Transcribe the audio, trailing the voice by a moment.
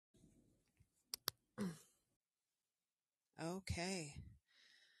Okay.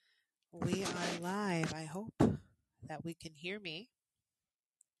 We are live. I hope that we can hear me.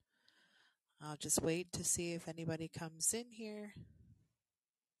 I'll just wait to see if anybody comes in here.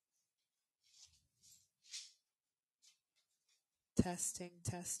 Testing,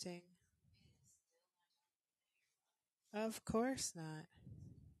 testing. Of course not.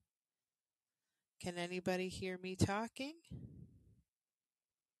 Can anybody hear me talking?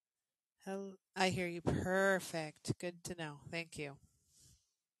 Hello? I hear you. Perfect. Good to know. Thank you.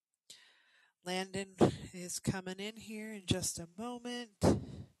 Landen is coming in here in just a moment.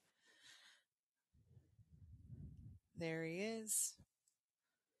 There he is.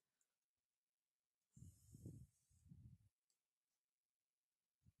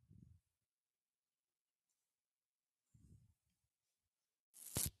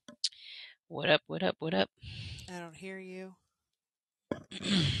 What up, what up, what up? I don't hear you.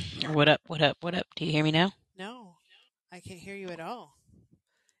 What up, what up, what up? Do you hear me now? No, I can't hear you at all.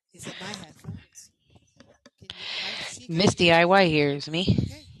 Is it my headphones? She can Miss hear you. DIY hears me.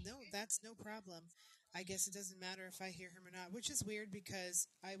 Okay, no, that's no problem. I guess it doesn't matter if I hear him or not, which is weird because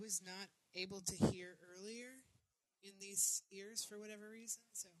I was not able to hear earlier in these ears for whatever reason.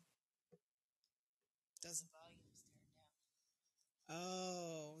 So doesn't.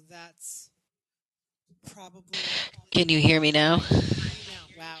 Oh, that's probably. Can you hear me now? I can hear you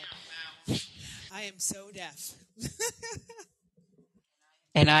now. Wow, I am so deaf.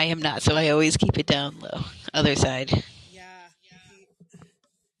 And I am not, so I always keep it down low. Other side. Yeah.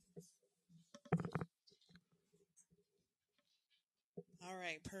 All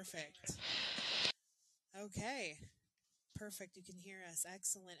right, perfect. Okay, perfect. You can hear us.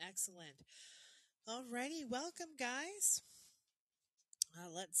 Excellent, excellent. Alrighty, welcome, guys.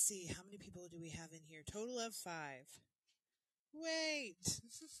 Let's see. How many people do we have in here? Total of 5. Wait.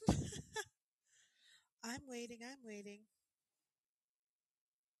 I'm waiting. I'm waiting.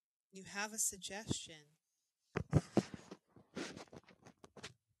 You have a suggestion.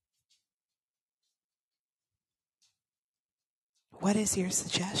 What is your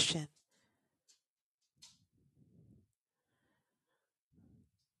suggestion?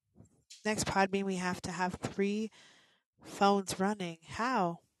 Next Podbean, we have to have 3 phones running.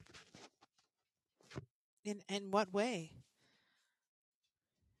 How? In what way?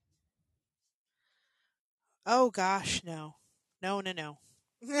 Oh gosh, no. No, no, no.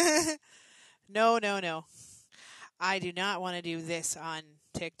 No, no, no. I do not want to do this on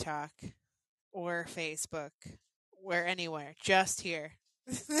TikTok or Facebook or anywhere. Just here.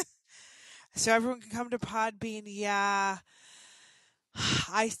 So everyone can come to Podbean. Yeah.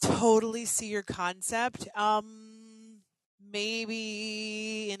 I totally see your concept.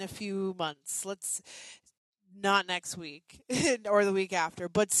 Maybe in a few months. Let's not next week or the week after,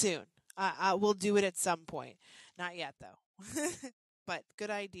 but soon. I will do it at some point. Not yet though. But good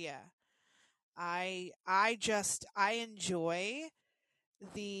idea. I enjoy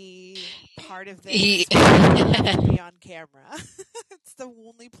the part of this where I don't have to be on camera. It's the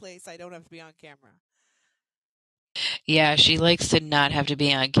only place I don't have to be on camera. Yeah, she likes to not have to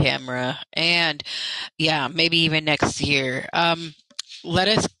be on camera. And yeah, maybe even next year. Let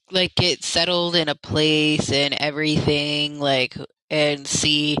us get settled in a place and everything, and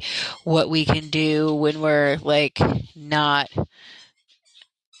see what we can do when we're not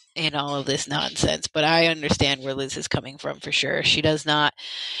in all of this nonsense. But I understand where Liz is coming from for sure.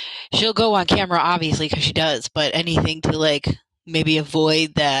 She'll go on camera obviously because she does, but anything to maybe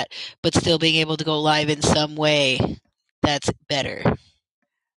avoid that, but still being able to go live in some way, that's better.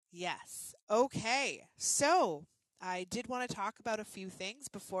 Yes. Okay. So I did want to talk about a few things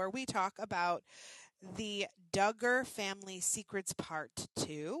before we talk about the Duggar Family Secrets Part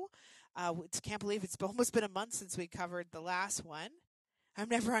 2. Can't believe it's almost been a month since we covered the last one. I'm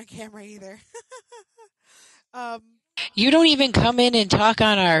never on camera either. um, You don't even come in and talk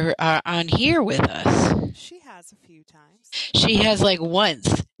on our on here with us. she has a few times. She has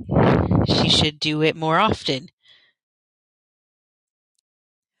once. She should do it more often.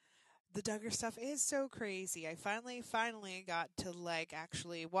 The Duggar stuff is so crazy. I finally got to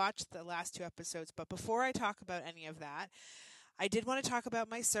actually watch the last 2 episodes. But before I talk about any of that, I did want to talk about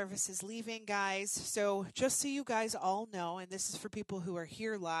my services leaving, guys. So just so you guys all know, and this is for people who are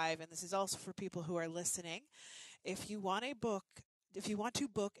here live, and this is also for people who are listening. If you want to book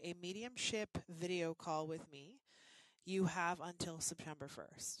a mediumship video call with me, you have until September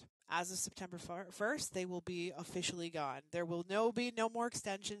 1st. As of September 1st, they will be officially gone. There will be no more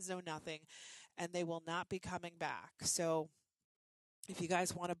extensions, no nothing, and they will not be coming back. So if you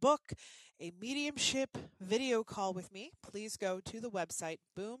guys want to book a mediumship video call with me, please go to the website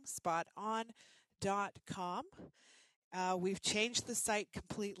boomspoton.com We've changed the site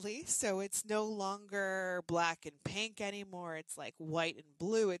completely, so it's no longer black and pink anymore. It's like white and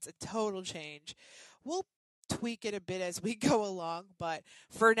blue. It's a total change. We'll tweak it a bit as we go along, but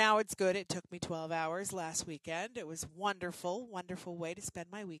for now it's good. It took me 12 hours last weekend. It was wonderful, wonderful way to spend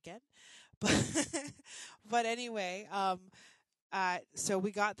my weekend. But but anyway, so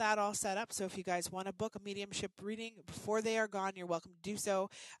we got that all set up. So if you guys want to book a mediumship reading before they are gone, you're welcome to do so.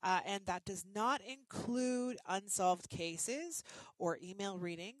 And that does not include unsolved cases or email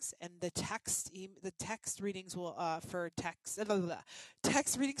readings. And the text readings will for text blah, blah, blah.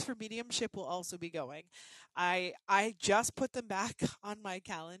 Text readings for mediumship will also be going. I just put them back on my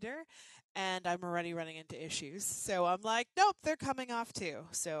calendar, and I'm already running into issues. So I'm like, nope, they're coming off too.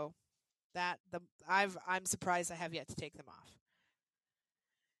 So I'm surprised I have yet to take them off.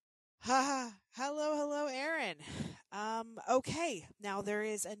 Hello, hello, Aaron. Okay, now there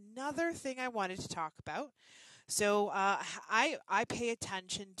is another thing I wanted to talk about. So, I pay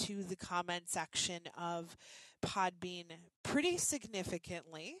attention to the comment section of Podbean pretty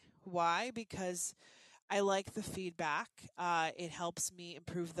significantly. Why? Because I like the feedback. It helps me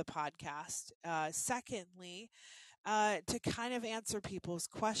improve the podcast. Secondly, to kind of answer people's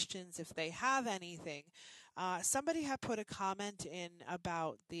questions if they have anything. Somebody had put a comment in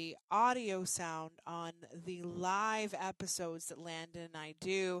about the audio sound on the live episodes that Landon and I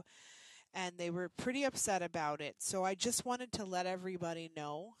do, and they were pretty upset about it. So I just wanted to let everybody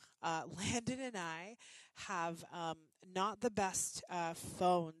know Landon and I have not the best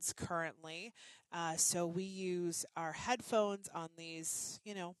phones currently. So we use our headphones on these,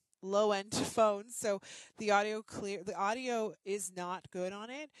 low end phones. So the audio is not good on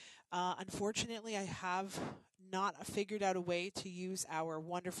it. Unfortunately, I have not figured out a way to use our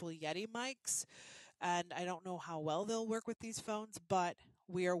wonderful Yeti mics, and I don't know how well they'll work with these phones, but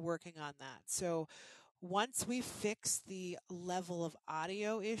we are working on that. So once we fix the level of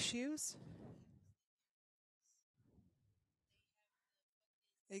audio issues,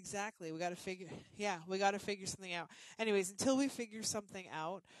 exactly, we got to figure something out. Anyways, until we figure something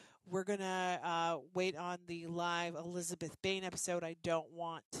out, we're gonna wait on the live Elizabeth Bain episode. I don't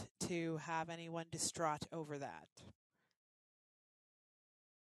want to have anyone distraught over that.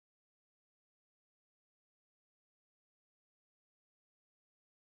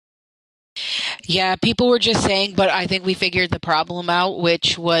 Yeah, people were just saying, but I think we figured the problem out,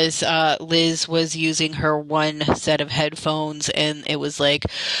 which was Liz was using her one set of headphones and it was like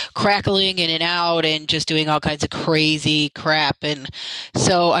crackling in and out and just doing all kinds of crazy crap. And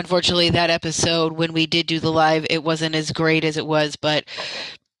so, unfortunately, that episode, when we did do the live, it wasn't as great as it was. But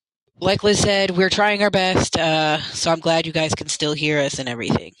like Liz said, we're trying our best. So I'm glad you guys can still hear us and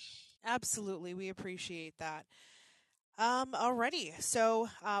everything. Absolutely, we appreciate that. Alrighty. So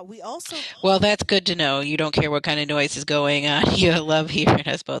we also Well, that's good to know. You don't care what kind of noise is going on. You love hearing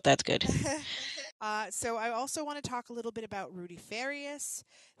us both. That's good. so I also want to talk a little bit about Rudy Ferris.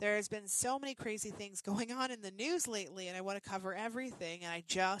 There has been so many crazy things going on in the news lately, and I want to cover everything, and I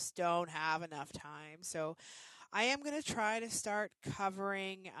just don't have enough time. So I am going to try to start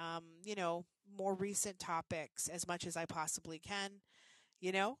covering, more recent topics as much as I possibly can.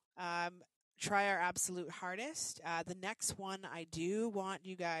 You know, try our absolute hardest. The next one I do want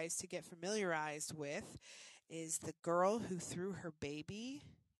you guys to get familiarized with is the girl who threw her baby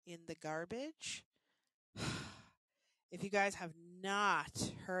in the garbage. If you guys have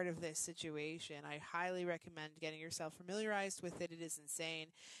not heard of this situation, I highly recommend getting yourself familiarized with it. It is insane.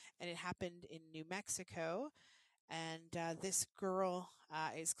 And it happened in New Mexico. And this girl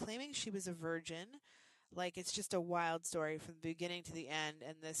is claiming she was a virgin. Like, it's just a wild story from the beginning to the end.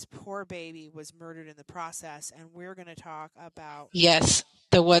 And this poor baby was murdered in the process. And we're going to talk about. Yes,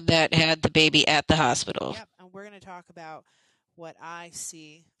 the one that had the baby at the hospital. Yep. And we're going to talk about what I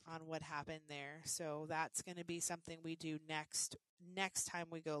see on what happened there. So that's going to be something we do next time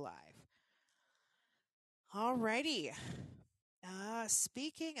we go live. Alrighty.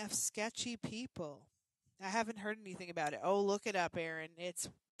 Speaking of sketchy people, I haven't heard anything about it. Oh, look it up, Aaron. It's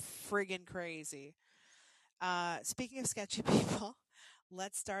friggin' crazy. Speaking of sketchy people,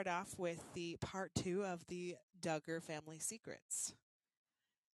 let's start off with the part 2 of the Duggar family secrets.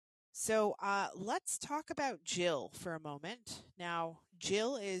 So let's talk about Jill for a moment. Now,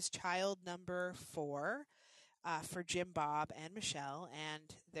 Jill is child number 4 for Jim Bob and Michelle,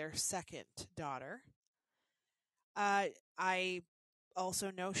 and their second daughter. I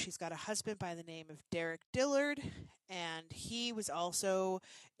also know she's got a husband by the name of Derek Dillard, and he was also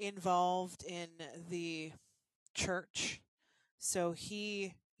involved in the church. So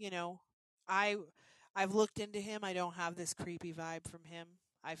he, I I've looked into him. I don't have this creepy vibe from him.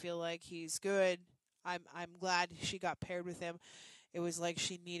 I feel like he's good. I'm glad she got paired with him. It was like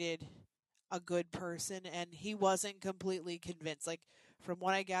she needed a good person, and he wasn't completely convinced. Like from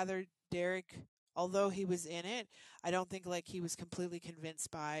what I gathered, Derek, although he was in it, I don't think like he was completely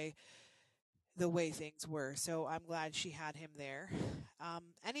convinced by the way things were. So I'm glad she had him there.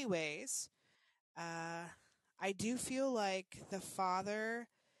 Anyways, uh, I do feel like the father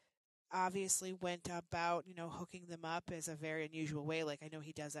obviously went about, hooking them up as a very unusual way. Like I know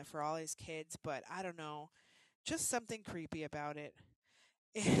he does that for all his kids, but I don't know, just something creepy about it.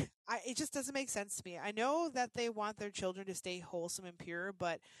 It just doesn't make sense to me. I know that they want their children to stay wholesome and pure,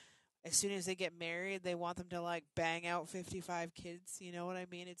 but as soon as they get married, they want them to like bang out 55 kids. You know what I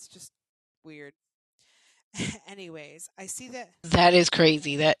mean? It's just weird. Anyways, I see that. That is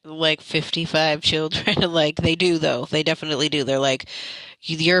crazy. That like 55 children, like they do though. They definitely do. They're like,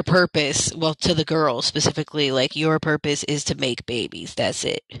 your purpose, well, to the girls specifically, like your purpose is to make babies. That's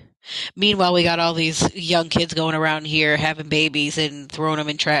it. Meanwhile, we got all these young kids going around here having babies and throwing them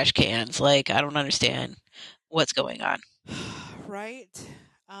in trash cans. Like, I don't understand what's going on. Right.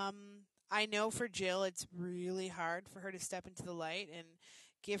 Um, I know for Jill, it's really hard for her to step into the light and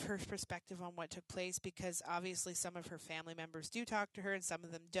give her perspective on what took place because obviously some of her family members do talk to her and some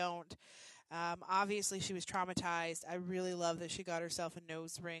of them don't. Obviously, she was traumatized. I really love that she got herself a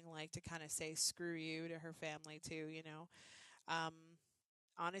nose ring, like to kind of say "screw you" to her family too. Um,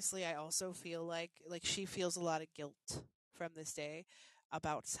 Honestly, I also feel like she feels a lot of guilt from this day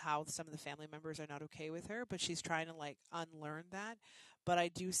about how some of the family members are not okay with her, but she's trying to like unlearn that. But I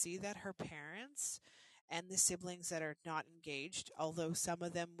do see that her parents and the siblings that are not engaged, although some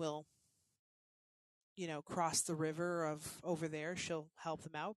of them will, cross the river of over there, she'll help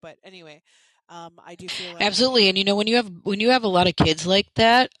them out. But anyway, I do feel like Absolutely. And when you have a lot of kids like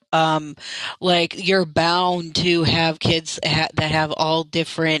that, like you're bound to have kids that have all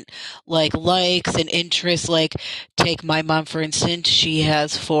different like likes and interests. Like take my mom for instance, she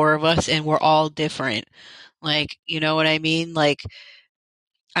has four of us and we're all different. Like, you know what I mean? Like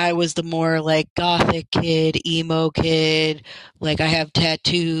I was the more like gothic kid, emo kid. Like I have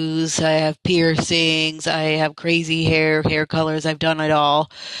tattoos, I have piercings, I have crazy hair colors. I've done it all.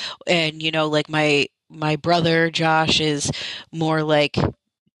 And like my brother Josh is more like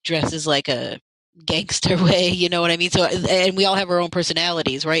dresses like a gangster way, you know what I mean? So and we all have our own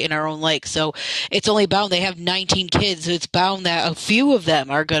personalities, right? And our own likes. So it's only bound they have 19 kids. So it's bound that a few of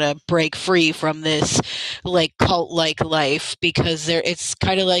them are going to break free from this like cult like life because it's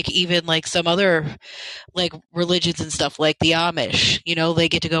kind of like even like some other like religions and stuff like the Amish, they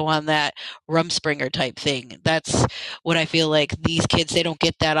get to go on that Rumspringer type thing. That's what I feel like these kids, they don't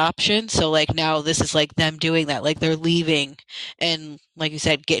get that option. So like now this is like them doing that. Like they're leaving and like you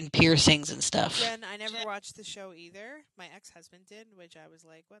said, getting piercings and stuff. Jen, I never watched the show either. My ex-husband did, which I was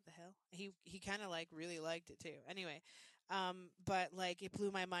like, "What the hell?" He kind of like really liked it too. Anyway, but like it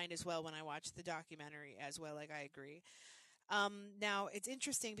blew my mind as well when I watched the documentary as well. Like I agree. Now it's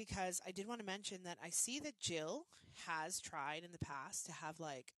interesting because I did want to mention that I see that Jill has tried in the past to have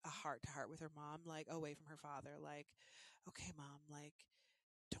like a heart to heart with her mom, like away from her father. Like, okay, mom, like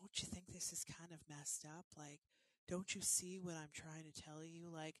don't you think this is kind of messed up? Like, don't you see what I'm trying to tell you?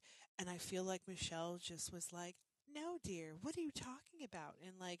 Like, and I feel like Michelle just was like, no, dear, what are you talking about?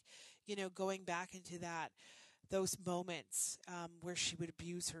 And like, going back into those moments where she would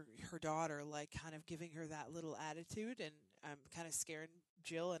abuse her daughter, like kind of giving her that little attitude and kind of scaring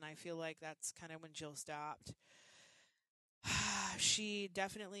Jill. And I feel like that's kind of when Jill stopped. She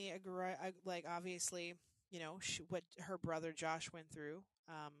definitely like obviously what her brother Josh went through.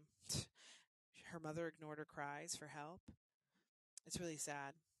 Her mother ignored her cries for help. It's really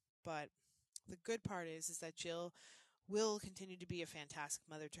sad, but the good part is that Jill will continue to be a fantastic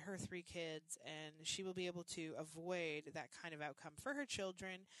mother to her three kids, and she will be able to avoid that kind of outcome for her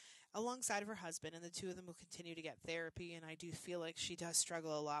children alongside of her husband, and the two of them will continue to get therapy. And I do feel like she does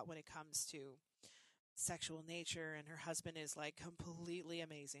struggle a lot when it comes to sexual nature, and her husband is like completely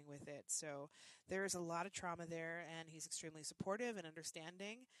amazing with it. So there is a lot of trauma there, and he's extremely supportive and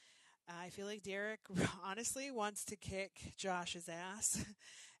understanding. I feel like Derek honestly wants to kick Josh's ass,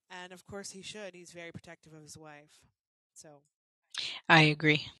 and of course he should. He's very protective of his wife. So I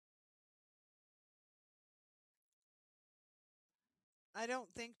agree. I don't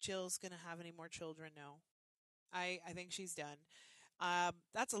think Jill's gonna have any more children. No, I think she's done.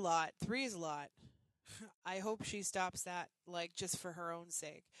 That's a lot. Three is a lot. I hope she stops that, like just for her own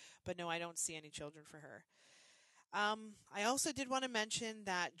sake. But no, I don't see any children for her. I also did want to mention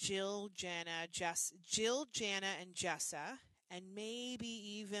that Jill, Jana, and Jessa, and maybe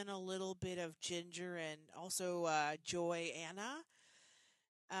even a little bit of Ginger and also Joy Anna.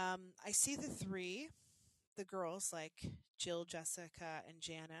 I see the girls like Jill, Jessica, and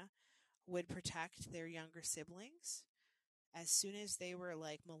Jana would protect their younger siblings. As soon as they were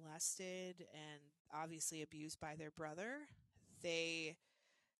like molested and obviously abused by their brother, they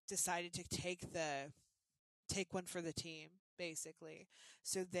decided to take one for the team, basically.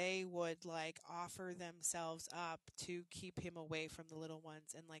 So they would like offer themselves up to keep him away from the little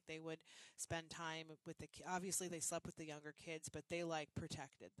ones, and like they would spend time with obviously they slept with the younger kids, but they like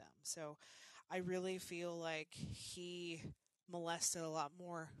protected them. So I really feel like molested a lot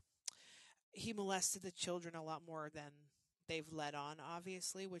more he molested the children a lot more than they've let on,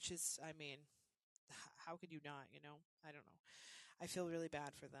 obviously, which is, I mean, how could you not, you know? I don't know. I feel really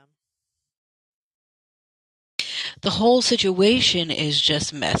bad for them. The whole situation is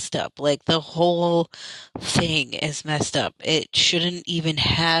just messed up. Like the whole thing is messed up. It shouldn't even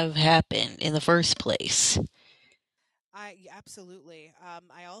have happened in the first place. Absolutely.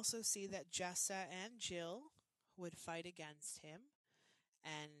 I also see that Jessa and Jill would fight against him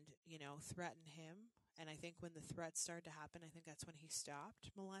and, threaten him. And I think when the threats started to happen, I think that's when he stopped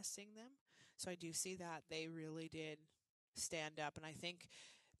molesting them. So I do see that they really did stand up. And I think,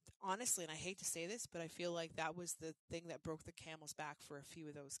 honestly, and I hate to say this, but I feel like that was the thing that broke the camel's back for a few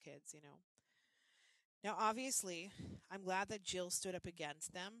of those kids. Now, obviously, I'm glad that Jill stood up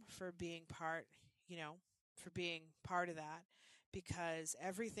against them for being you know, for being part of that, because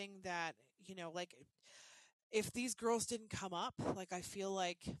everything that, like if these girls didn't come up, like I feel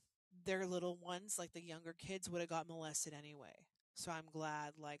like their little ones, like the younger kids, would have got molested anyway. So I'm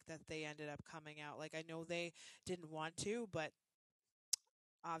glad like that they ended up coming out. Like I know they didn't want to, but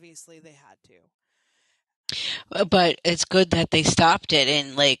obviously they had to. But it's good that they stopped it.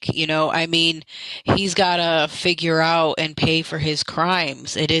 And, like, I mean, he's got to figure out and pay for his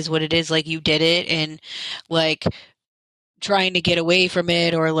crimes. It is what it is. Like, you did it. And, like, trying to get away from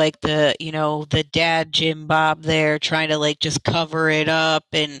it, or like the dad Jim Bob there trying to like just cover it up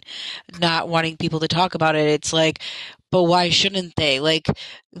and not wanting people to talk about it. It's like, but why shouldn't they? Like,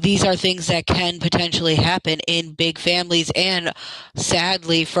 these are things that can potentially happen in big families, and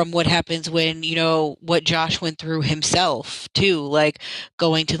sadly from what happens when what Josh went through himself too, like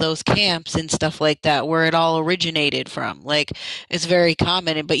going to those camps and stuff like that where it all originated from. Like, it's very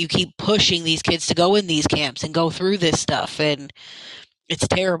common, but you keep pushing these kids to go in these camps and go through this stuff, and it's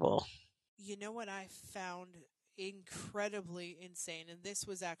terrible. You know what I found incredibly insane, and this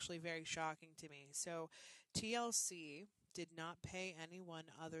was actually very shocking to me. So TLC did not pay anyone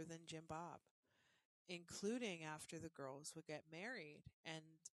other than Jim Bob, including after the girls would get married. And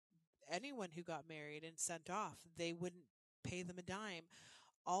anyone who got married and sent off, they wouldn't pay them a dime.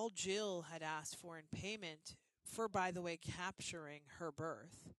 All Jill had asked for in payment for, by the way, capturing her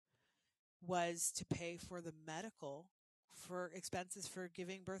birth was to pay for the medical for expenses for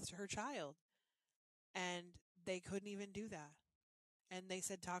giving birth to her child. And they couldn't even do that. And they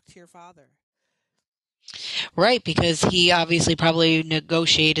said, talk to your father. Right, because he obviously probably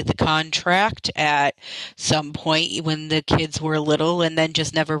negotiated the contract at some point when the kids were little and then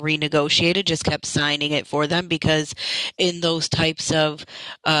just never renegotiated, just kept signing it for them. Because in those types of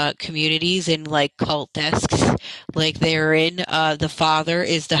communities, in like cult desks, like they're in, the father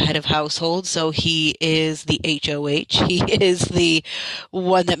is the head of household, so he is the HOH. He is the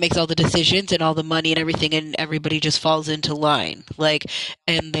one that makes all the decisions and all the money and everything, and everybody just falls into line. Like,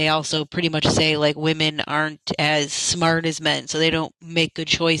 and they also pretty much say like women aren't as smart as men, so they don't make good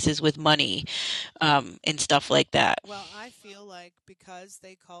choices with money, and stuff like that. Well, I feel like because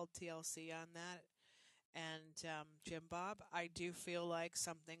they called TLC on that and Jim Bob, I do feel like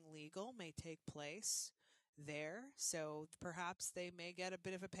something legal may take place there. So perhaps they may get a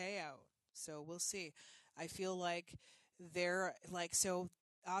bit of a payout. So we'll see. I feel like they're like, so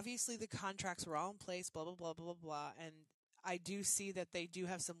obviously the contracts were all in place, blah, blah, blah, blah, blah, blah. And I do see that they do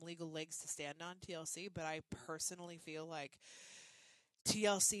have some legal legs to stand on, TLC, but I personally feel like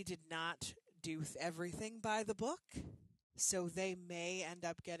TLC did not do everything by the book. So they may end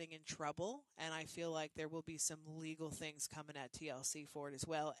up getting in trouble, and I feel like there will be some legal things coming at TLC for it as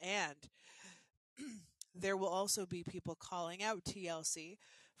well. And there will also be people calling out TLC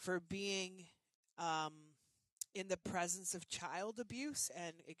for being um, in the presence of child abuse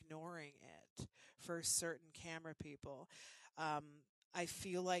and ignoring it for certain camera people. Um, I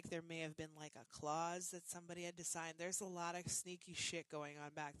feel like there may have been like a clause that somebody had to sign. There's a lot of sneaky shit going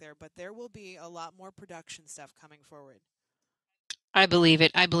on back there, but there will be a lot more production stuff coming forward. I believe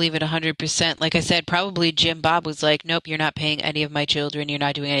it. I believe it 100%. Like I said, probably Jim Bob was like, nope, you're not paying any of my children. You're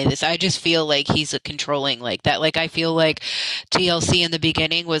not doing any of this. I just feel like he's a controlling like that. Like, I feel like TLC in the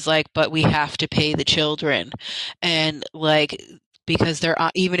beginning was like, but we have to pay the children. And like, because they're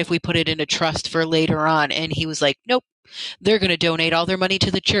even if we put it in a trust for later on. And he was like, nope, they're going to donate all their money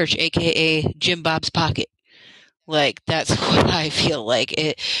to the church, aka Jim Bob's pocket. Like, that's what I feel like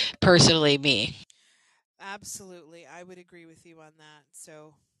it personally, me. Absolutely, I would agree with you on that.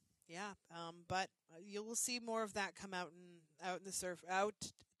 So, yeah, but you will see more of that come out in the out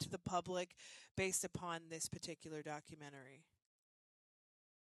to the public based upon this particular documentary.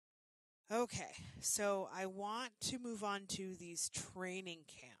 Okay, so I want to move on to these training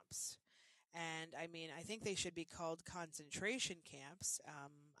camps. And I mean, I think they should be called concentration camps.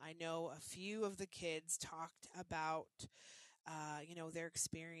 I know a few of the kids talked about, their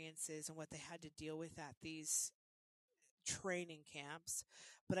experiences and what they had to deal with at these training camps.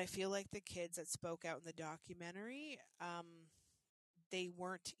 But I feel like the kids that spoke out in the documentary, they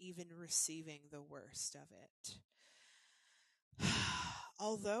weren't even receiving the worst of it.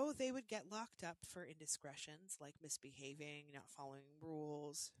 Although they would get locked up for indiscretions like misbehaving, not following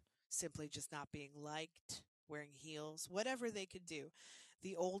rules, simply just not being liked, wearing heels, whatever they could do,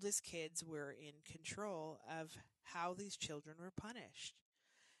 the oldest kids were in control of how these children were punished.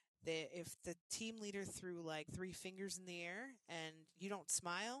 If the team leader threw like three fingers in the air and you don't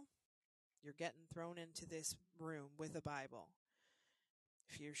smile, you're getting thrown into this room with a Bible.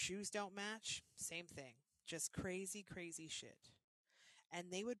 If your shoes don't match, same thing. Just crazy, crazy shit. And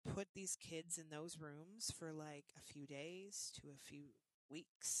they would put these kids in those rooms for like a few days to a few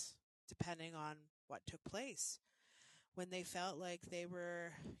weeks, depending on what took place. When they felt like they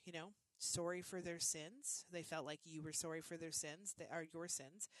were, sorry for their sins, they felt like you were sorry for their sins, they are your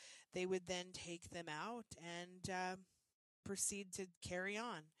sins, they would then take them out and proceed to carry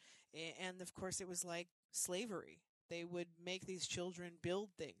on. And of course, it was like slavery. They would make these children build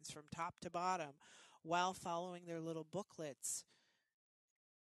things from top to bottom while following their little booklets.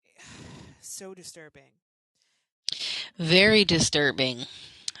 So disturbing. Very disturbing.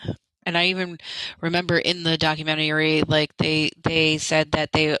 And I even remember in the documentary, like they said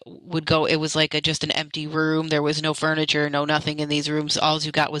that they would go. It was like just an empty room. There was no furniture, no nothing in these rooms. All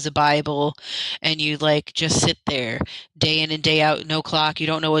you got was a Bible, and you like just sit there day in and day out. No clock. You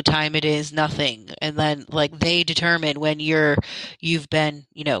don't know what time it is. Nothing. And then like they determine when you've been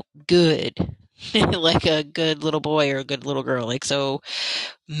good, like a good little boy or a good little girl. Like so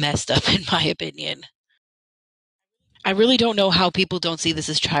messed up in my opinion. I really don't know how people don't see this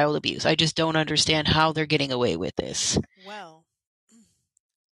as child abuse. I just don't understand how they're getting away with this. Well,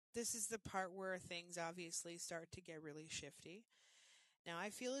 this is the part where things obviously start to get really shifty. Now, I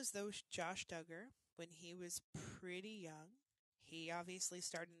feel as though Josh Duggar, when he was pretty young, he obviously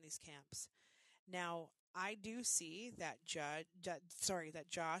started in these camps. Now, I do see that that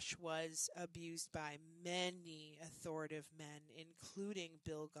Josh was abused by many authoritative men, including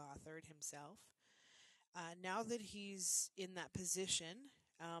Bill Gothard himself. Now that he's in that position,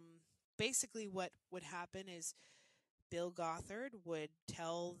 basically what would happen is Bill Gothard would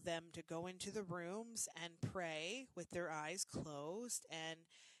tell them to go into the rooms and pray with their eyes closed, and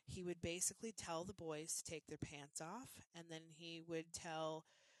he would basically tell the boys to take their pants off, and then he would tell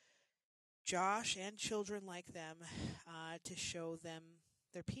Josh and children like them to show them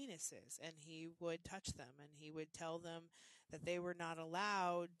their penises, and he would touch them, and he would tell them that they were not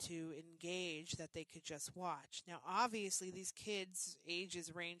allowed to engage, that they could just watch. Now, obviously, these kids'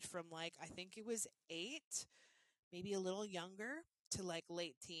 ages range from like, I think it was 8, maybe a little younger, to like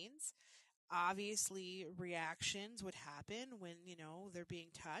late teens. Obviously, reactions would happen when, they're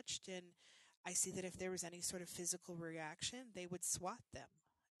being touched. And I see that if there was any sort of physical reaction, they would swat them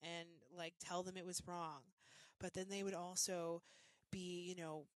and like tell them it was wrong. But then they would also be,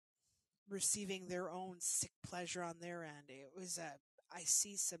 receiving their own sick pleasure on their end. I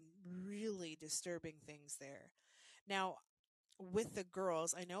see some really disturbing things there. Now, with the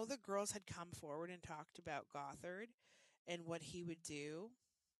girls, I know the girls had come forward and talked about Gothard and what he would do.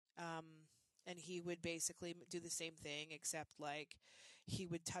 Um, and he would basically do the same thing, except like he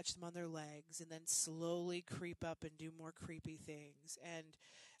would touch them on their legs and then slowly creep up and do more creepy things. And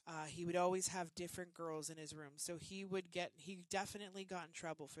he would always have different girls in his room. So he definitely got in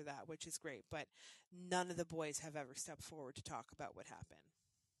trouble for that, which is great. But none of the boys have ever stepped forward to talk about what happened.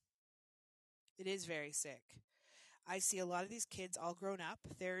 It is very sick. I see a lot of these kids all grown up.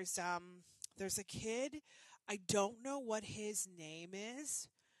 There's a kid, I don't know what his name is.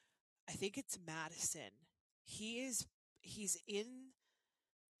 I think it's Madison. He's in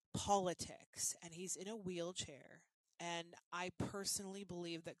politics and he's in a wheelchair. And I personally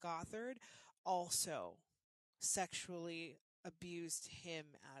believe that Gothard also sexually abused him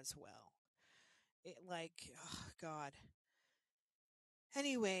as well. It like, oh God.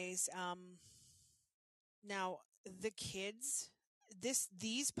 Anyways, now the kids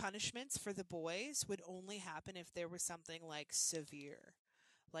these punishments for the boys would only happen if there was something like severe.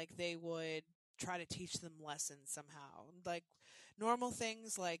 Like they would try to teach them lessons somehow. Like normal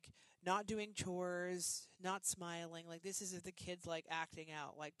things like not doing chores, not smiling. Like this is if the kids like acting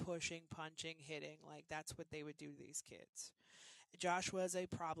out, like pushing, punching, hitting. Like that's what they would do to these kids. Josh was a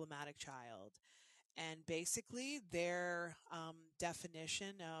problematic child. And basically, their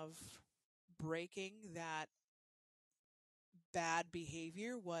definition of breaking that bad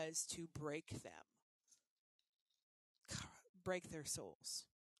behavior was to break them, break their souls.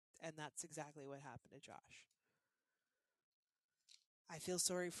 And that's exactly what happened to Josh. I feel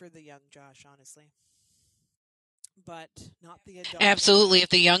sorry for the young Josh, honestly, but not the adult one. Absolutely. If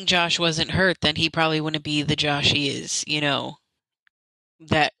the young Josh wasn't hurt, then he probably wouldn't be the Josh he is,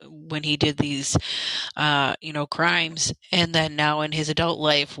 that when he did these, crimes. And then now in his adult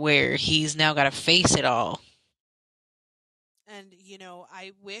life where he's now got to face it all. And,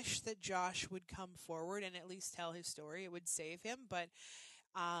 I wish that Josh would come forward and at least tell his story. It would save him. But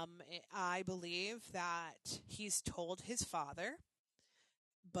I believe that he's told his father,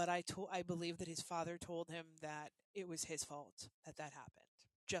 but I believe that his father told him that it was his fault that happened.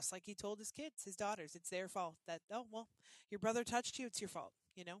 Just like he told his kids, his daughters, it's their fault. That, oh, well, your brother touched you, it's your fault.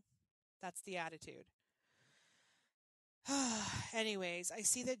 That's the attitude. Anyways, I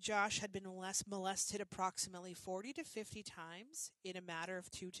see that Josh had been molested approximately 40 to 50 times in a matter of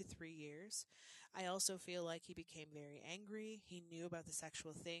 2 to 3 years. I also feel like he became very angry. He knew about the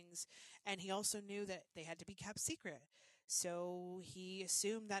sexual things, and he also knew that they had to be kept secret. So he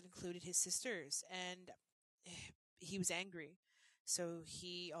assumed that included his sisters, and he was angry. So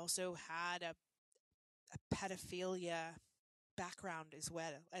he also had a pedophilia background as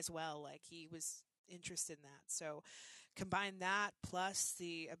well. Like he was interested in that. So combine that plus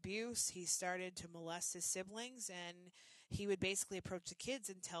the abuse, he started to molest his siblings, and he would basically approach the kids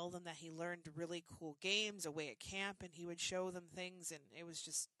and tell them that he learned really cool games away at camp, and he would show them things, and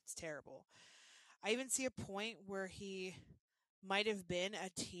it's terrible. I even see a point where he might have been a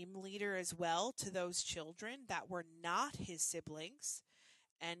team leader as well to those children that were not his siblings,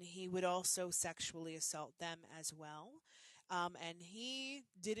 and he would also sexually assault them as well. And he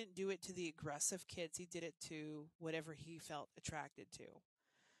didn't do it to the aggressive kids. He did it to whatever he felt attracted to.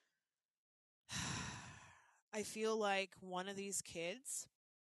 I feel like one of these kids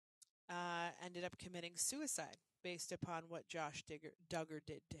ended up committing suicide based upon what Duggar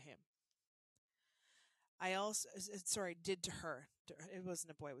did to him. I also, sorry, did to her. It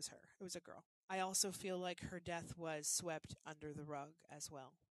wasn't a boy, it was her. It was a girl. I also feel like her death was swept under the rug as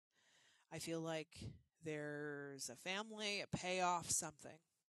well. I feel like there's a family, a payoff, something.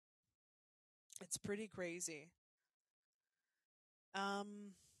 It's pretty crazy.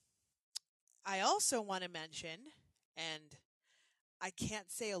 Um, I also want to mention, and I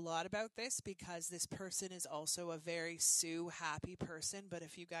can't say a lot about this because this person is also a very Sue happy person, but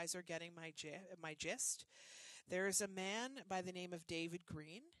if you guys are getting my gist, there is a man by the name of David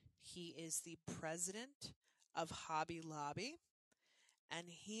Green. He is the president of Hobby Lobby, and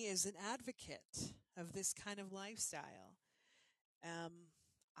he is an advocate of this kind of lifestyle. Um,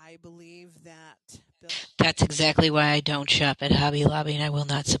 I believe that Bill. That's exactly why I don't shop at Hobby Lobby, and I will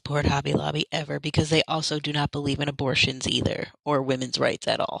not support Hobby Lobby ever because they also do not believe in abortions either or women's rights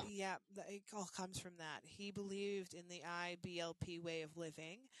at all. Yeah, it all comes from that. He believed in the IBLP way of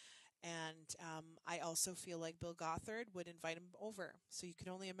living, and I also feel like Bill Gothard would invite him over. So you can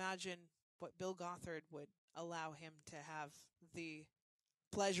only imagine what Bill Gothard would allow him to have the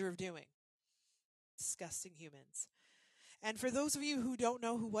pleasure of doing. Disgusting humans. And for those of you who don't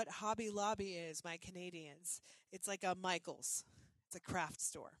know what Hobby Lobby is, my Canadians, it's like a Michael's. It's a craft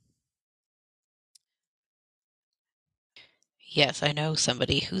store. Yes, I know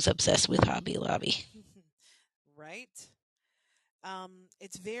somebody who's obsessed with Hobby Lobby. Right?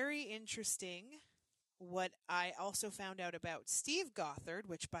 It's very interesting what I also found out about Steve Gothard,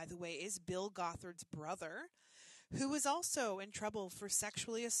 which, by the way, is Bill Gothard's brother, who was also in trouble for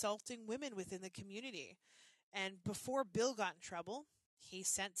sexually assaulting women within the community. And before Bill got in trouble, he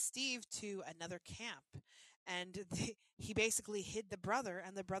sent Steve to another camp. And he basically hid the brother,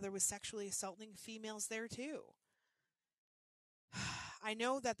 and the brother was sexually assaulting females there too. I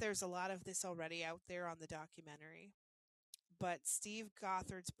know that there's a lot of this already out there on the documentary, but Steve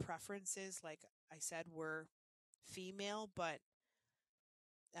Gothard's preferences, like I said, were female, but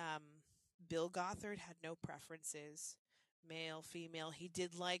um, Bill Gothard had no preferences, male, female. He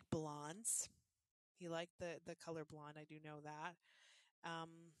did like blondes. He liked the color blonde. I do know that. Um,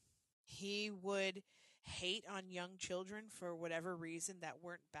 he would hate on young children for whatever reason that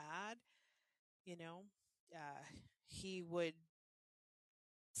weren't bad. You know, he would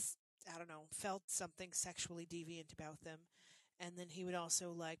don't know, felt something sexually deviant about them. And then he would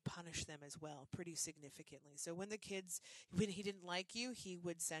also like punish them as well, pretty significantly. So when he didn't like you, he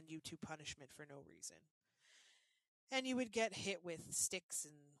would send you to punishment for no reason. And you would get hit with sticks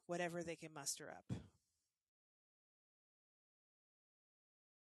and whatever they can muster up.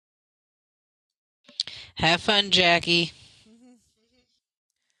 Have fun, Jackie. Mm-hmm.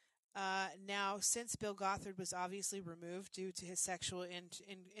 Now, since Bill Gothard was obviously removed due to his sexual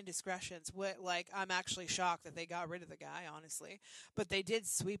indiscretions, I'm actually shocked that they got rid of the guy, honestly. But they did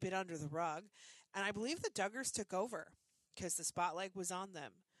sweep it under the rug, and I believe the Duggars took over because the spotlight was on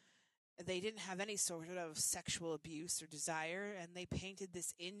them. They didn't have any sort of sexual abuse or desire, and they painted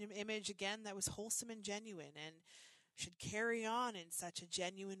this image again that was wholesome and genuine, and should carry on in such a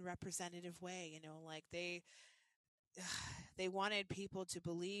genuine, representative way. Like they wanted people to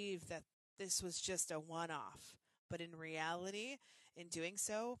believe that this was just a one-off, but in reality, in doing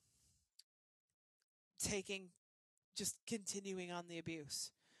so, taking just continuing on the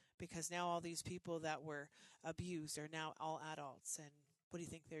abuse, because now all these people that were abused are now all adults, and what do you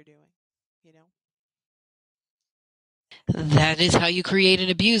think they're doing? You know? That is how you create an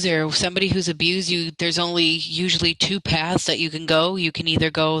abuser. Somebody who's abused you, there's only usually two paths that you can go. You can either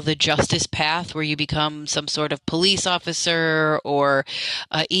go the justice path where you become some sort of police officer or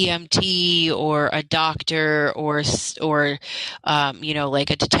a EMT or a doctor or like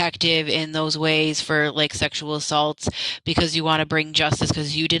a detective in those ways for like sexual assaults because you want to bring justice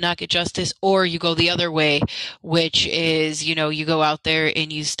because you did not get justice, or you go the other way, which is, you go out there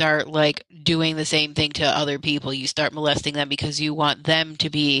and you start like doing the same thing to other people. You start molesting them because you want them to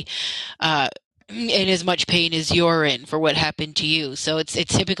be uh, in as much pain as you're in for what happened to you. So it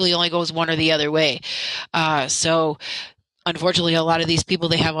typically only goes one or the other way. So unfortunately, a lot of these people,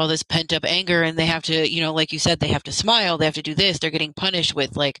 they have all this pent up anger and they have to, like you said, they have to smile. They have to do this. They're getting punished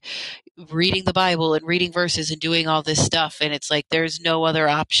with like reading the Bible and reading verses and doing all this stuff. And it's like, there's no other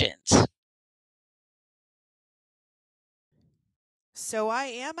options. So I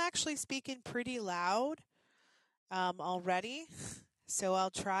am actually speaking pretty loud already, so I'll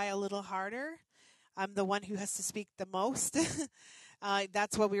try a little harder. I'm the one who has to speak the most.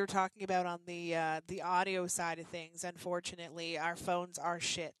 That's what we were talking about on the audio side of things. Unfortunately, our phones are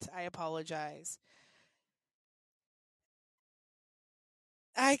shit. I apologize.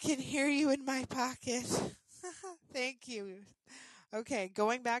 I can hear you in my pocket. Thank you. Okay,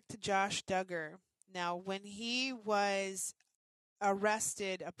 going back to Josh Duggar. Now, when he was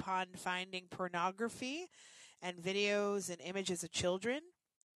arrested upon finding pornography and videos and images of children,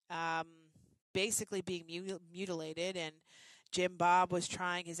 um, basically being mutilated, and Jim Bob was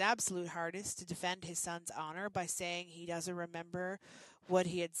trying his absolute hardest to defend his son's honor by saying he doesn't remember what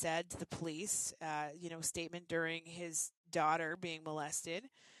he had said to the police, statement during his daughter being molested.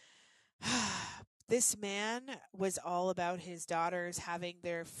 This man was all about his daughters having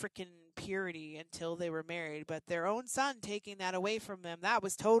their frickin' purity until they were married, but their own son taking that away from them, that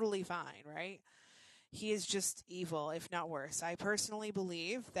was totally fine, right? He is just evil, if not worse. I personally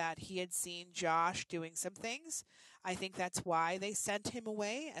believe that he had seen Josh doing some things. I think that's why they sent him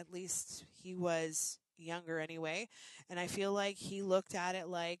away. At least he was younger anyway. And I feel like he looked at it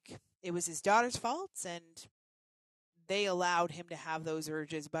like it was his daughter's fault, and they allowed him to have those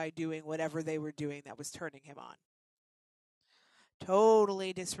urges by doing whatever they were doing that was turning him on.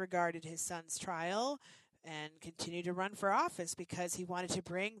 Totally disregarded his son's trial and continued to run for office because he wanted to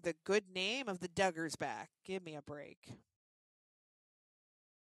bring the good name of the Duggars back. Give me a break.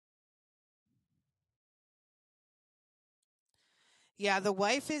 Yeah, the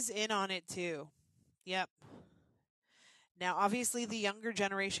wife is in on it too. Yep. Now, obviously, the younger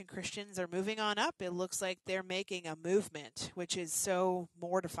generation Christians are moving on up. It looks like they're making a movement, which is so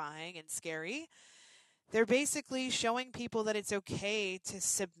mortifying and scary. They're basically showing people that it's okay to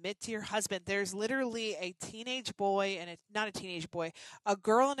submit to your husband. There's literally a teenage boy and not a teenage boy, a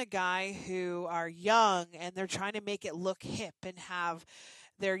girl and a guy who are young, and they're trying to make it look hip and have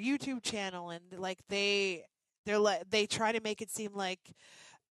their YouTube channel, and like they try to make it seem like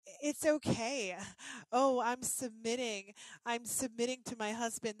it's okay. Oh, I'm submitting to my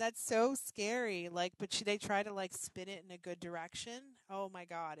husband. That's so scary. Like, but should they try to like spin it in a good direction? Oh my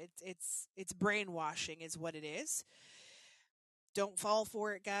God, it's brainwashing, is what it is. Don't fall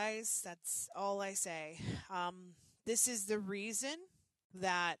for it, guys. That's all I say. This is the reason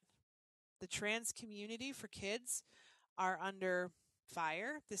that the trans community for kids are under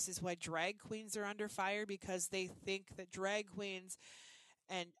fire. This is why drag queens are under fire, because they think that drag queens,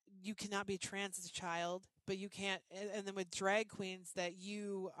 and you cannot be trans as a child, but you can't. And then with drag queens, that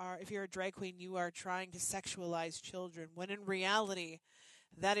you are, if you're a drag queen, you are trying to sexualize children, when in reality,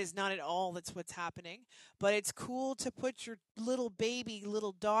 That is not at all that's what's happening. But it's cool to put your little baby,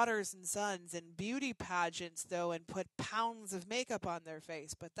 little daughters and sons in beauty pageants, though, and put pounds of makeup on their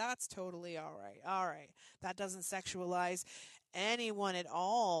face. But that's totally all right. All right. That doesn't sexualize anyone at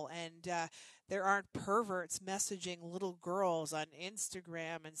all. And there aren't perverts messaging little girls on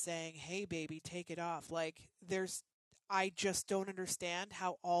Instagram and saying, hey, baby, take it off. Like, I just don't understand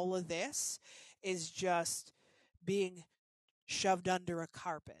how all of this is just being shoved under a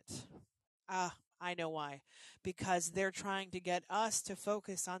carpet. I know why. Because they're trying to get us to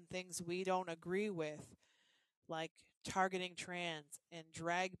focus on things we don't agree with, like targeting trans and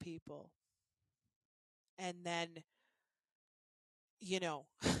drag people. And then, you know,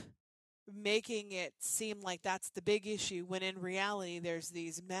 making it seem like that's the big issue when in reality there's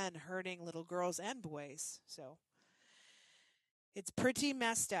these men hurting little girls and boys. So it's pretty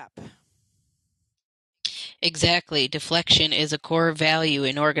messed up. Exactly. Deflection is a core value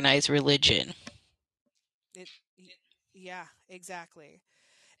in organized religion. It, yeah, exactly.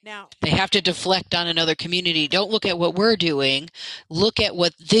 Now, They have to deflect on another community. Don't look at what we're doing. Look at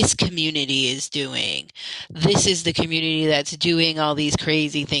what this community is doing. This is the community that's doing all these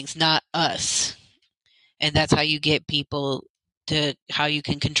crazy things, not us. And that's how you get people to how you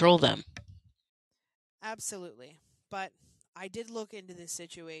can control them. absolutely. But I did look into this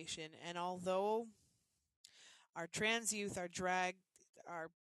situation, and although our trans youth are dragged, our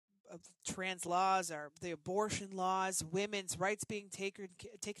trans laws, our the abortion laws, women's rights being taken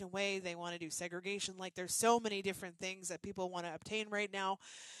away, they want to do segregation. Like there's so many different things that people want to obtain right now.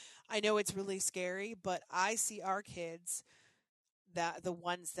 I know it's really scary, but I see our kids, that the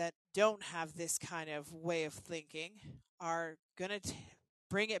ones that don't have this kind of way of thinking, are gonna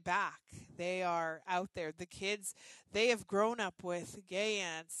bring it back. They are out there. The kids, they have grown up with gay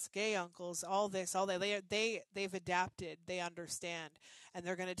aunts, gay uncles, all this, all that. They've adapted. They understand, and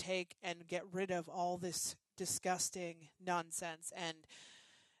they're gonna take and get rid of all this disgusting nonsense, and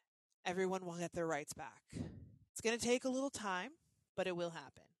everyone will get their rights back. It's gonna take a little time, but it will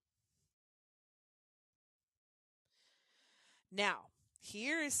happen. Now,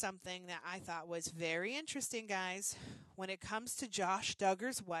 here is something that I thought was very interesting, guys. When it comes to Josh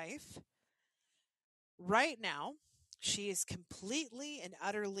Duggar's wife, right now, she is completely and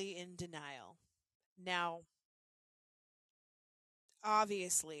utterly in denial. Now,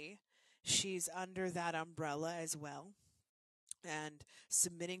 obviously, she's under that umbrella as well and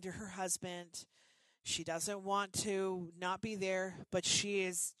submitting to her husband. She doesn't want to not be there, but she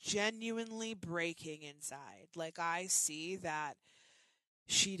is genuinely breaking inside. Like, I see that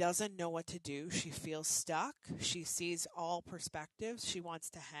she doesn't know what to do. She feels stuck. She sees all perspectives. She wants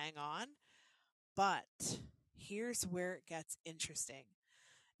to hang on. But here's where it gets interesting.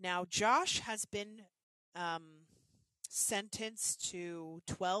 Now, Josh has been um, sentenced to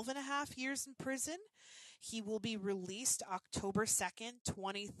 12 and a half years in prison. He will be released October 2nd,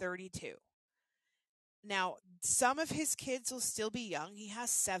 2032. Now, some of his kids will still be young. He has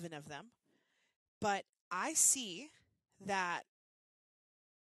 7 of them. But I see that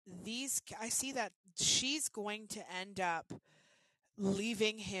I see that she's going to end up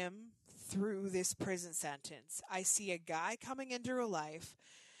leaving him through this prison sentence. I see a guy coming into her life.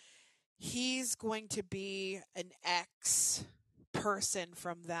 He's going to be an ex person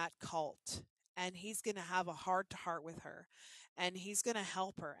from that cult, and he's going to have a heart to heart with her, and he's going to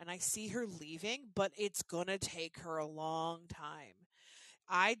help her. And I see her leaving, but it's going to take her a long time.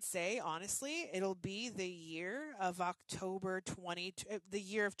 I'd say honestly, it'll be the year of October 20, the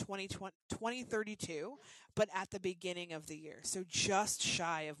year of 2032, but at the beginning of the year. So just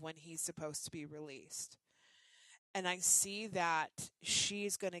shy of when he's supposed to be released. And I see that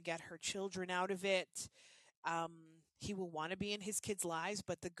she's going to get her children out of it. Um, he will want to be in his kids' lives,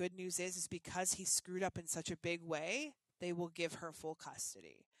 but the good news is because he screwed up in such a big way, they will give her full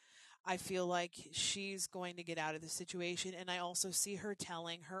custody. I feel like she's going to get out of the situation, and I also see her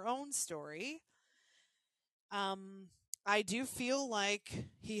telling her own story. Um, I do feel like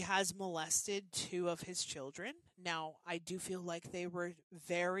he has molested 2 of his children. Now, I do feel like they were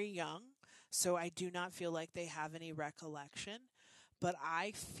very young, so I do not feel like they have any recollection. But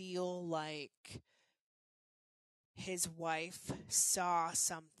I feel like his wife saw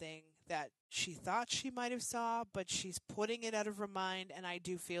something that she thought she might have saw, but she's putting it out of her mind, and I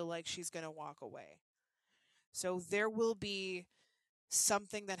do feel like she's going to walk away. So there will be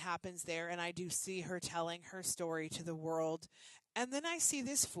something that happens there, and I do see her telling her story to the world. And then I see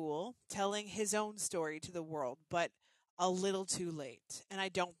this fool telling his own story to the world, but a little too late. And I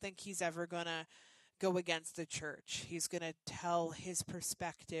don't think he's ever going to go against the church. He's going to tell his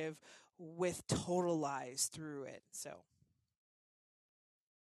perspective with total lies through it. So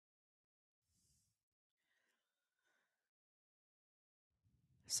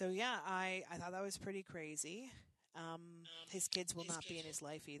So yeah, I thought that was pretty crazy. His kids will not be in his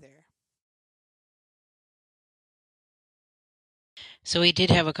life either. So we did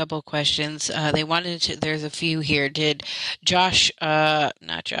have a couple of questions. They wanted to, there's a few here. Did Josh,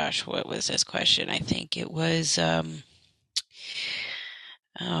 not Josh, what was this question? I think it was, oh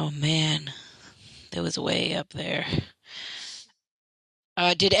man, that was way up there.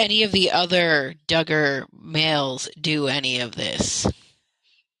 Did any of the other Duggar males do any of this?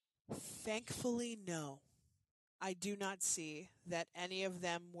 Thankfully, no. I do not see that any of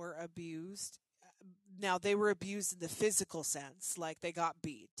them were abused. Now, they were abused in the physical sense, like they got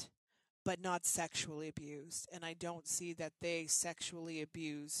beat, but not sexually abused. And I don't see that they sexually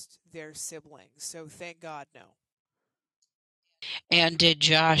abused their siblings. So thank God, no. And did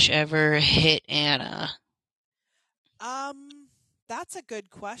Josh ever hit Anna? Um, that's a good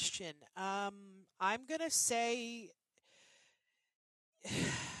question. I'm gonna say,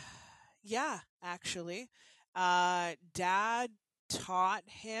 yeah, actually, Dad taught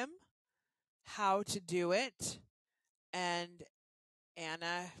him how to do it, and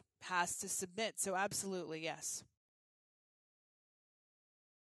Anna has to submit. So absolutely, yes.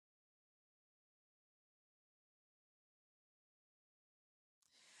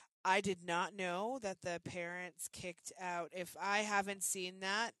 I did not know that the parents kicked out. If I haven't seen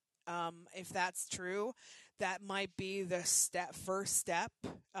that, if that's true, that might be the first step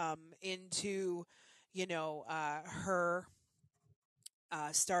into, her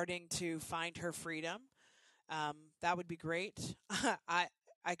starting to find her freedom. That would be great. I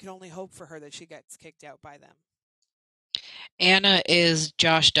I can only hope for her that she gets kicked out by them. Anna is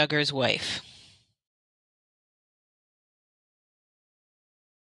Josh Duggar's wife.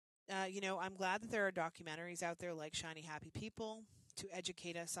 I'm glad that there are documentaries out there like Shiny Happy People to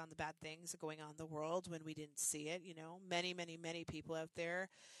educate us on the bad things going on in the world when we didn't see it. Many, many, many people out there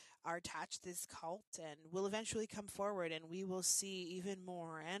are attached to this cult and will eventually come forward, and we will see even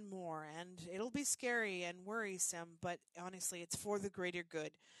more and more. And it'll be scary and worrisome, but honestly, it's for the greater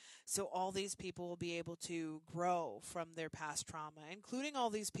good. So all these people will be able to grow from their past trauma, including all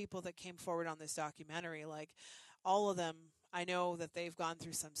these people that came forward on this documentary. Like all of them, I know that they've gone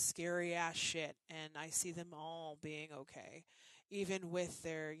through some scary ass shit, and I see them all being okay, even with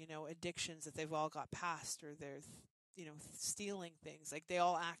their addictions that they've all got past, or their stealing things. Like they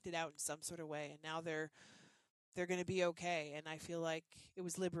all acted out in some sort of way, and now they're going to be okay. And I feel like it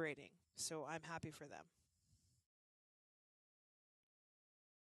was liberating, so I'm happy for them.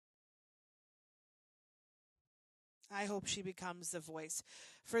 I hope she becomes the voice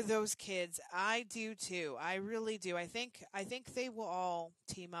for those kids. I do too. I really do. I think they will all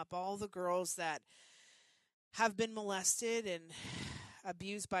team up. All the girls that have been molested and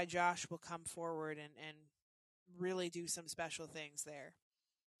abused by Josh will come forward and really do some special things there.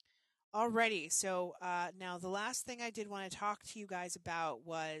 Alrighty, so now the last thing I did want to talk to you guys about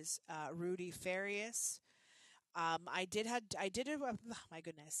was Rudy Ferris. Oh my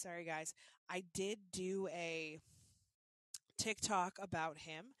goodness, sorry guys. I did do a TikTok about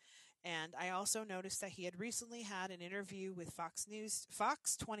him, and I also noticed that he had recently had an interview with Fox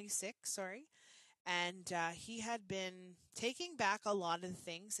 26, sorry, and he had been taking back a lot of the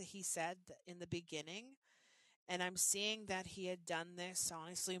things that he said in the beginning, and I'm seeing that he had done this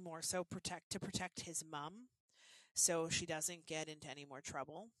honestly more so protect his mom, so she doesn't get into any more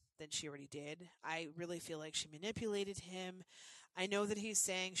trouble than she already did. I really feel like she manipulated him. I know that he's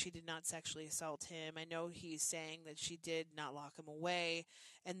saying she did not sexually assault him. I know he's saying that she did not lock him away,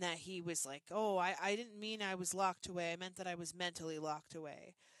 and that he was like, oh, I didn't mean I was locked away. I meant that I was mentally locked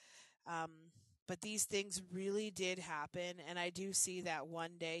away. Um, but these things really did happen, and I do see that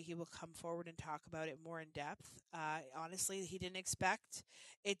one day he will come forward and talk about it more in depth. Honestly, he didn't expect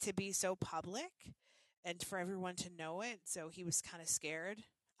it to be so public and for everyone to know it, so he was kind of scared.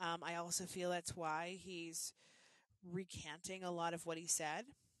 I also feel that's why he's recanting a lot of what he said.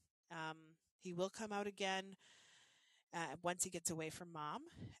 Um, he will come out again once he gets away from mom,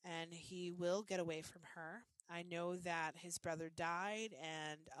 and he will get away from her. I know that his brother died,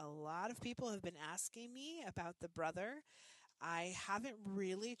 and a lot of people have been asking me about the brother. I haven't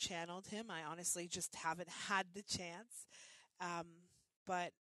really channeled him. I honestly just haven't had the chance. Um,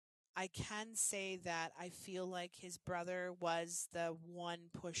 but I can say that I feel like his brother was the one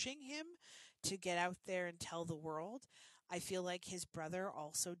pushing him to get out there and tell the world. I feel like his brother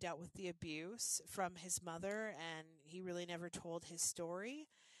also dealt with the abuse from his mother, and he really never told his story.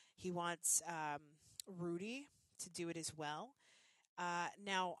 He wants Rudy to do it as well.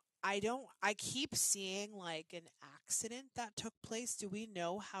 Now, I keep seeing like an accident that took place. Do we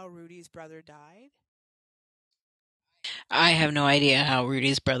know how Rudy's brother died? I have no idea how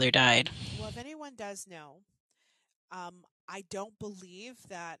Rudy's brother died. Well, if anyone does know, I don't believe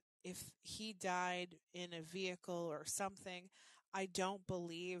that if he died in a vehicle or something, I don't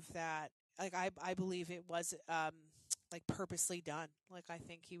believe that. Like I believe it was like purposely done. Like I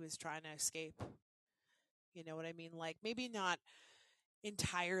think he was trying to escape. You know what I mean? Like maybe not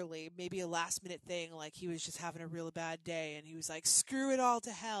entirely, maybe a last minute thing. Like he was just having a real bad day, and he was like, "Screw it all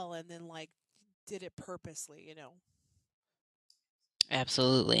to hell," and then like did it purposely. You know.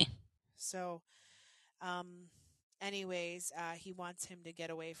 Absolutely. So, um, anyways, he wants him to get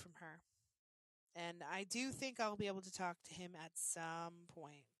away from her. And I do think I'll be able to talk to him at some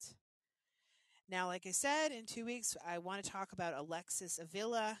point. Now, like I said, in 2 weeks, I want to talk about Alexis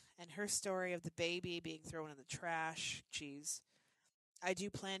Avila and her story of the baby being thrown in the trash. Jeez. I do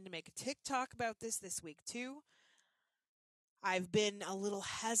plan to make a TikTok about this week, too. I've been a little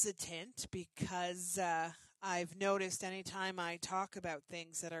hesitant because I've noticed anytime I talk about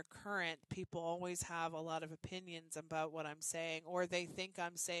things that are current, people always have a lot of opinions about what I'm saying, or they think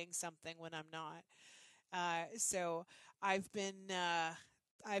I'm saying something when I'm not. So I've been,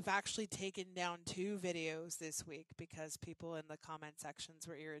 I've actually taken down 2 videos this week because people in the comment sections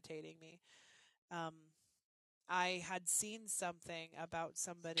were irritating me. Um, I had seen something about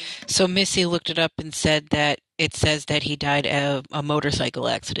somebody. So Missy looked it up and said that it says that he died of a motorcycle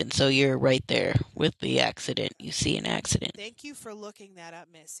accident. So you're right there with the accident. You see an accident. Thank you for looking that up,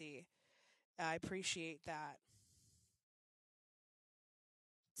 Missy. I appreciate that.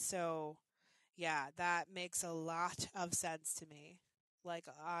 So, yeah, that makes a lot of sense to me. Like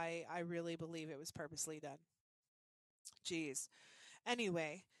I really believe it was purposely done. Jeez.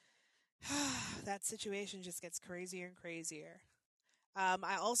 Anyway, that situation just gets crazier and crazier.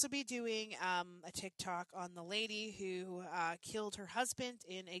 I'll also be doing a TikTok on the lady who killed her husband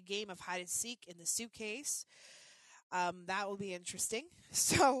in a game of hide and seek in the suitcase. That will be interesting.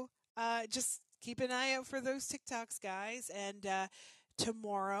 So just keep an eye out for those TikToks, guys. And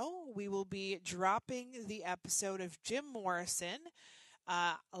tomorrow we will be dropping the episode of Jim Morrison.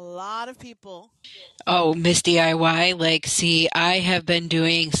 A lot of people. Oh, Miss DIY. Like, see, I have been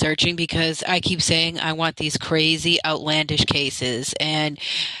doing searching because I keep saying I want these crazy, outlandish cases. And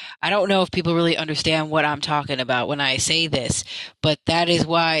I don't know if people really understand what I'm talking about when I say this, but that is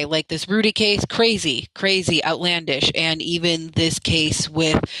why, like this Rudy case, crazy, crazy, outlandish. And even this case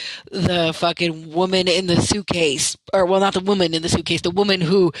with the fucking woman in the suitcase, or well, not the woman in the suitcase, the woman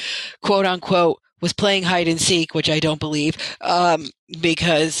who, quote unquote, was playing hide and seek, which I don't believe,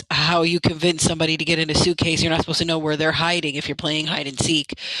 because how you convince somebody to get in a suitcase, you're not supposed to know where they're hiding if you're playing hide and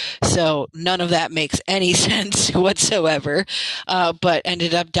seek. So none of that makes any sense whatsoever, but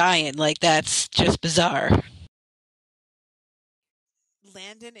ended up dying. Like, that's just bizarre.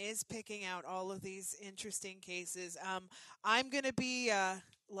 Landon is picking out all of these interesting cases. I'm gonna be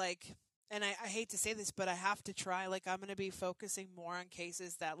like, and I hate to say this, but I have to try. Like, I'm gonna be focusing more on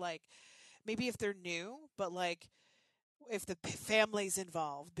cases that, like, maybe if they're new, but like if the family's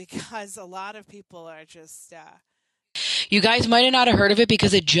involved, because a lot of people are just You guys might have not have heard of it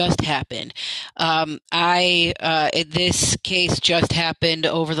because it just happened. This case just happened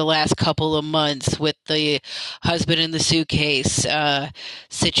over the last couple of months with the husband in the suitcase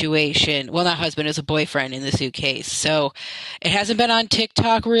situation. Well, not husband, it was a boyfriend in the suitcase. So it hasn't been on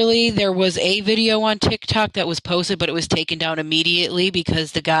TikTok really. There was a video on TikTok that was posted, but it was taken down immediately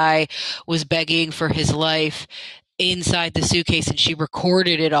because the guy was begging for his life inside the suitcase and she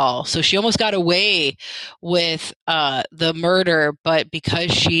recorded it all. So she almost got away with the murder, but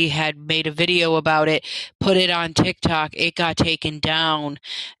because she had made a video about it, put it on TikTok, it got taken down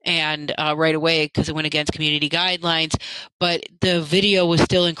and right away because it went against community guidelines. But the video was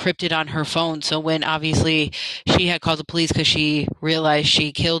still encrypted on her phone. So when obviously she had called the police because she realized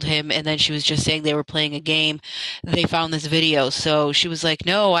she killed him and then she was just saying they were playing a game, they found this video. So she was like,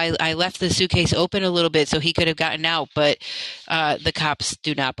 no, I left the suitcase open a little bit so he could have gotten out. But the cops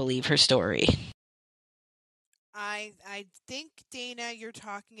do not believe her story. I think, Dana, you're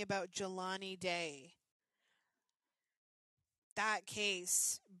talking about Jelani Day. That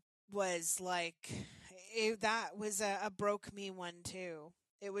case was like that was a broke me one too.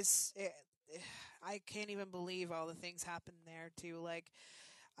 It was I can't even believe all the things happened there too. Like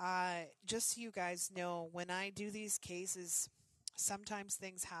just so you guys know, when I do these cases, sometimes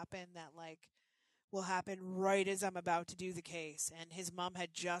things happen that like will happen right as I'm about to do the case. And his mom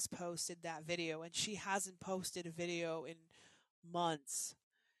had just posted that video, and she hasn't posted a video in months.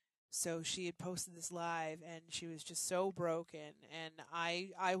 So she had posted this live, and she was just so broken. And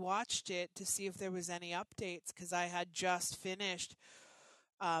I watched it to see if there was any updates because I had just finished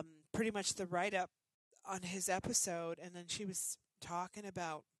pretty much the write up on his episode, and then she was talking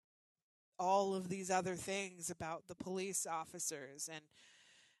about all of these other things about the police officers, and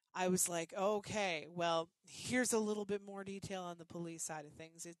I was like, okay, well, here's a little bit more detail on the police side of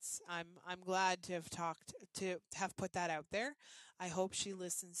things. I'm glad to have talked to have put that out there. I hope she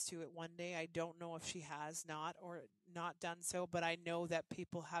listens to it one day. I don't know if she has not or not done so, but I know that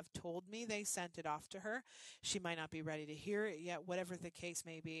people have told me they sent it off to her. She might not be ready to hear it yet, whatever the case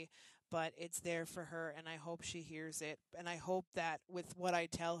may be, but it's there for her, and I hope she hears it. And I hope that with what I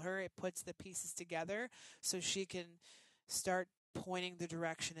tell her, it puts the pieces together so she can start pointing the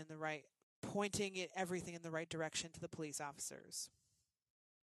direction in the right pointing it everything in the right direction to the police officers.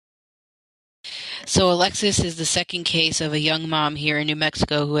 So Alexis is the second case of a young mom here in New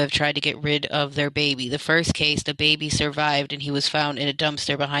Mexico who have tried to get rid of their baby. The first case, the baby survived and he was found in a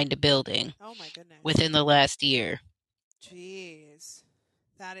dumpster behind a building Oh my goodness. within the last year. Jeez.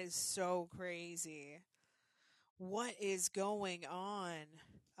 That is so crazy. What is going on?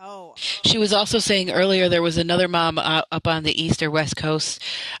 Oh, She was also saying earlier there was another mom up on the east or west coast.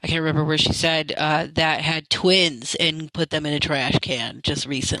 I can't remember where she said that had twins and put them in a trash can just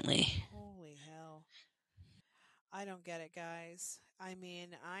recently. holy hell. I don't get it, guys. I mean,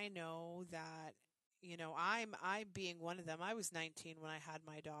 I know that I being one of them. I was 19 when I had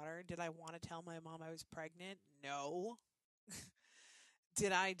my daughter. Did I want to tell my mom I was pregnant? No.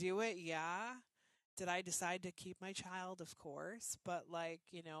 Did I do it? Yeah. Did I decide to keep my child? Of course. But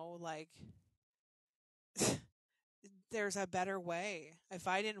there's a better way. If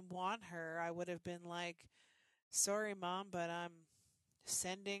I didn't want her, I would have been like, sorry, mom, but I'm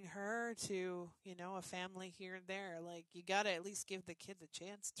sending her to, a family here and there. Like, you got to at least give the kid the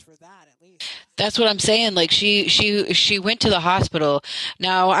chance for that, at least. That's what I'm saying. Like she went to the hospital.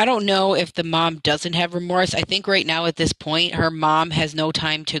 Now, I don't know if the mom doesn't have remorse. I think right now at this point, her mom has no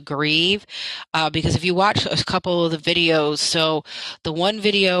time to grieve, because if you watch a couple of the videos, so the one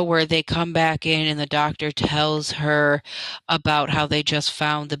video where they come back in and the doctor tells her about how they just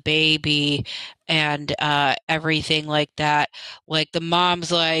found the baby and everything like that, like the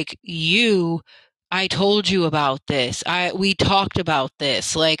mom's like, you. I told you about this. We talked about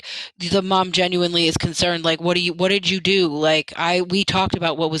this. Like the mom genuinely is concerned, like what did you do, like we talked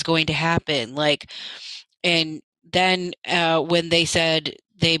about what was going to happen, like. And then when they said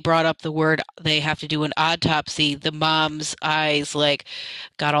they brought up the word they have to do an autopsy, the mom's eyes like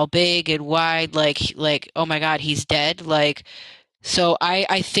got all big and wide, like oh my god, he's dead, like. So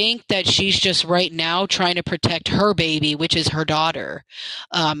I think that she's just right now trying to protect her baby, which is her daughter.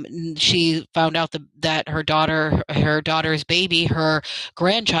 She found out that her daughter's baby, her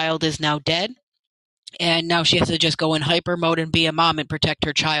grandchild, is now dead, and now she has to just go in hyper mode and be a mom and protect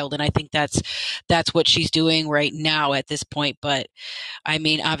her child. And I think that's what she's doing right now at this point. But I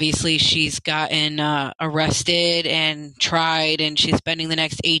mean, obviously she's gotten arrested and tried, and she's spending the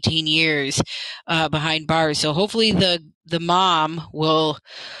next 18 years behind bars. So hopefully the mom will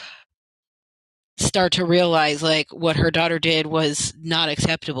start to realize like what her daughter did was not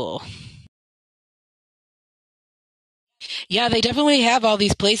acceptable. Yeah, they definitely have all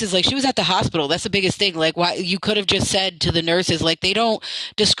these places. Like she was at the hospital. That's the biggest thing. Like why you could have just said to the nurses, like they don't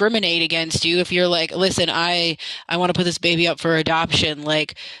discriminate against you if you're like, listen, I want to put this baby up for adoption.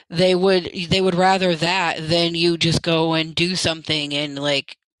 Like they would rather that than you just go and do something and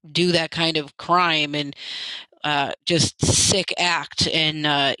like do that kind of crime and just sick act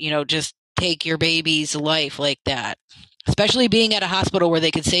and just take your baby's life like that. Especially being at a hospital where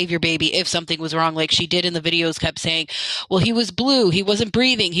they could save your baby if something was wrong, like she did in the videos, kept saying, well, he was blue, he wasn't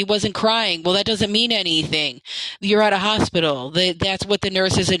breathing, he wasn't crying. Well, that doesn't mean anything. You're at a hospital. That's what the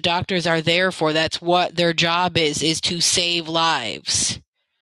nurses and doctors are there for. That's what their job is to save lives.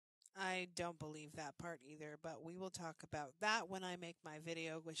 I don't believe that part either, but we will talk about that when I make my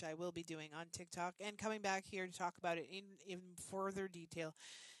video, which I will be doing on TikTok and coming back here to talk about it in further detail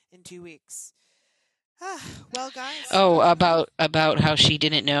in 2 weeks. Well, guys. Oh, about how she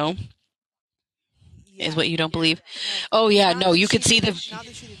didn't know is Yeah. what you don't believe. No, Oh yeah, not no, that you she could see didn't. the. Not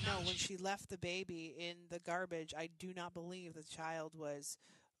that she didn't know when she left the baby in the garbage. I do not believe the child was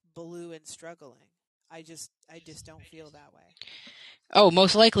blue and struggling. I just don't feel that way. Oh,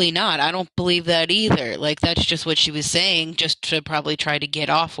 most likely not. I don't believe that either. Like that's just what she was saying, just to probably try to get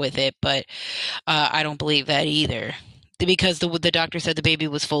off with it. But I don't believe that either, because the doctor said the baby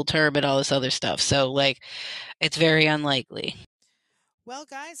was full term and all this other stuff. So like, it's very unlikely. Well,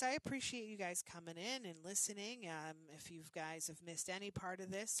 guys, I appreciate you guys coming in and listening. If you guys have missed any part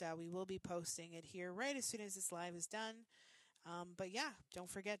of this, we will be posting it here right as soon as this live is done. But yeah, don't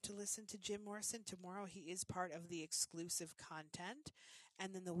forget to listen to Jim Morrison tomorrow. He is part of the exclusive content.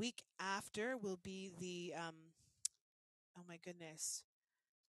 And then the week after will be oh my goodness,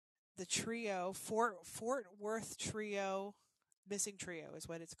 the trio, Fort Worth Trio, Missing Trio is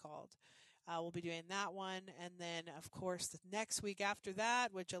what it's called. We'll be doing that one. And then, of course, the next week after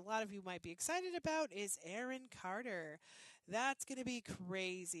that, which a lot of you might be excited about, is Aaron Carter. That's going to be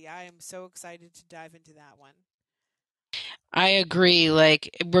crazy. I am so excited to dive into that one. I agree.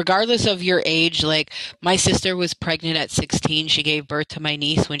 Like, regardless of your age, like, my sister was pregnant at 16. She gave birth to my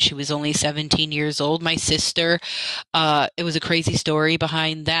niece when she was only 17 years old. My sister, it was a crazy story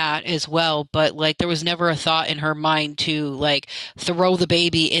behind that as well. But, like, there was never a thought in her mind to, like, throw the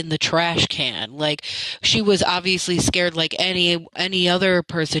baby in the trash can. Like, she was obviously scared like any other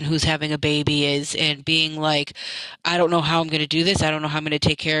person who's having a baby is, and being like, I don't know how I'm going to do this. I don't know how I'm going to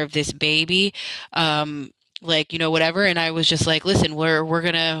take care of this baby. Like, whatever. And I was just like, listen, we're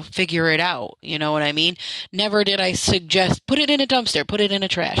gonna figure it out. You know what I mean? Never did I suggest put it in a dumpster, put it in a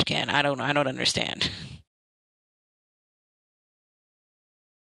trash can. I don't know. I don't understand.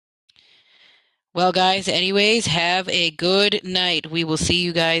 Well, guys, anyways, have a good night. We will see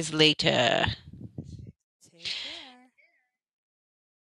you guys later.